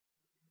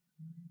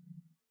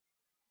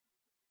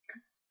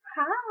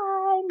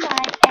Hi,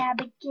 my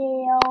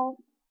Abigail.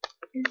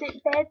 Is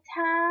it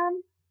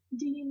bedtime?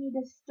 Do you need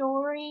a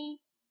story?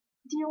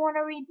 Do you want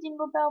to read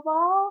Jingle Bell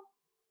Ball?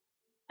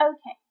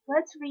 Okay,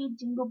 let's read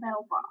Jingle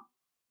Bell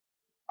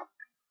Ball.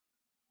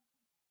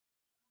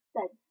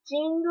 The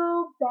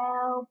Jingle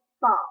Bell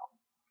Ball.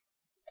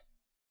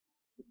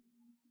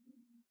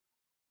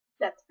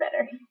 That's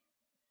better.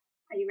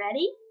 Are you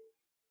ready?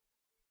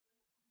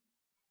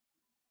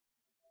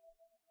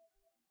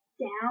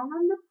 Down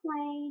on the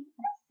plain,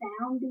 a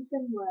sound deep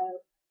and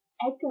low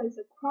echoes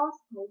across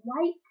the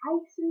white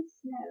ice and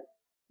snow.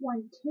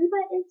 One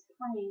tuba is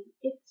playing,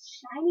 it's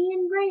shiny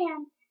and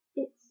grand.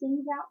 It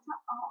sings out to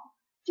all,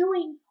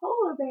 join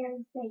Polar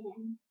Bear's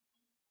band.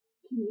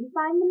 Can you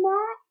find the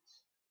match?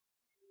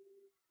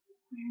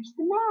 Where's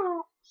the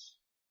match?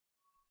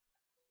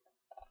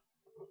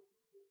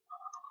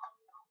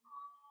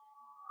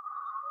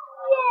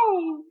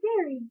 Yay!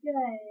 Very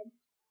good.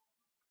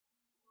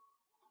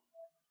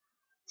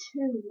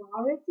 Two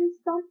walruses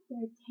thump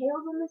their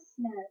tails on the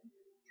snow.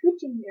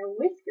 Twitching their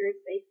whiskers,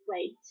 they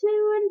play to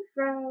and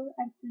fro.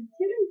 As the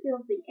tune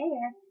fills the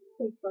air,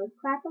 they both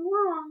clap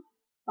along,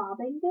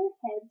 bobbing their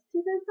heads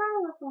to the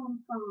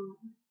xylophone song.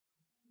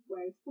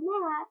 Where's the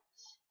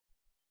match?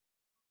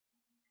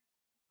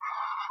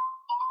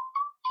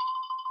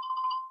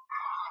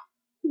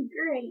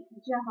 Great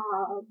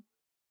job.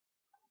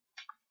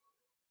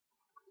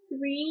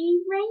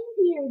 Three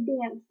reindeer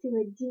dance to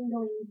a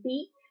jingling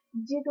beat,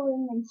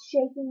 jiggling and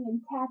shaking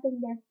and tapping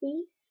their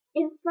feet.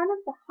 In front of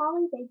the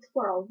holly they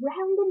twirl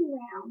round and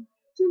round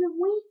to the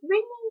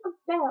ringing of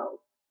bells.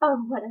 Oh,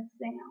 what a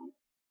sound!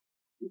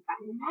 You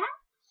find that?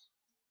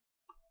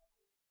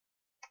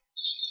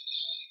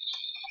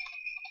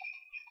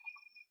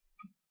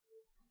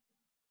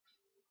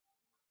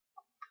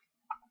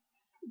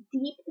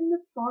 Deep in the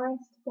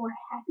forest four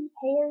happy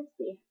hares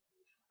dance.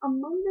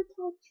 Among the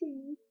tall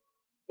trees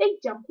they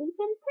jump, leap,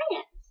 and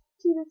prance.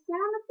 To the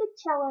sound of the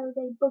cello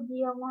they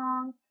boogie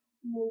along,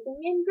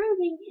 moving and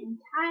grooving in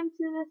time to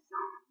the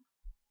song.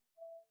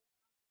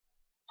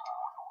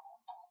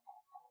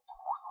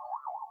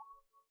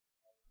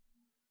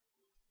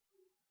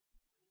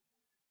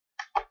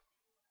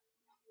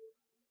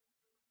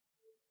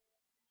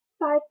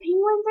 Five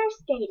penguins are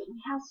skating,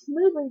 how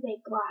smoothly they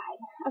glide.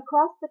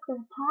 Across the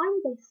clear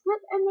pond they slip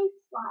and they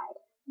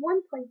slide.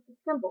 One plays the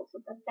cymbals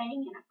with a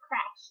bang and a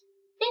crash.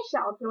 Fish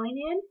all join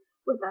in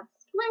with a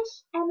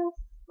splish and a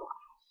splash.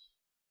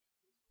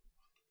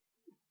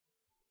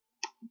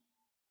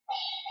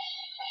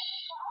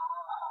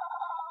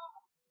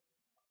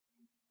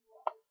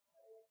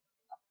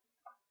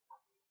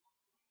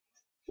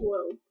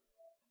 Whoa.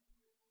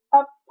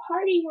 A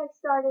party has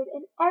started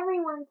and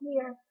everyone's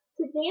here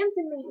to dance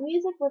and make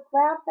music with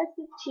loud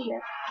festive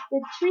cheer.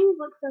 The trees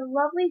look so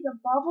lovely, the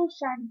baubles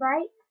shine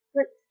bright.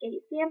 Let's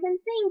skate, stamp, and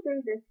sing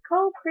through this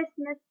cold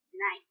Christmas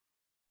night.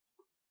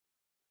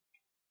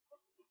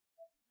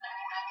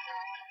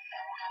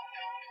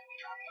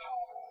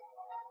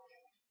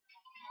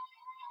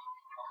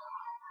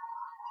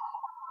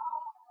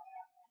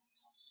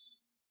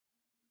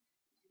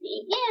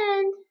 The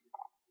end.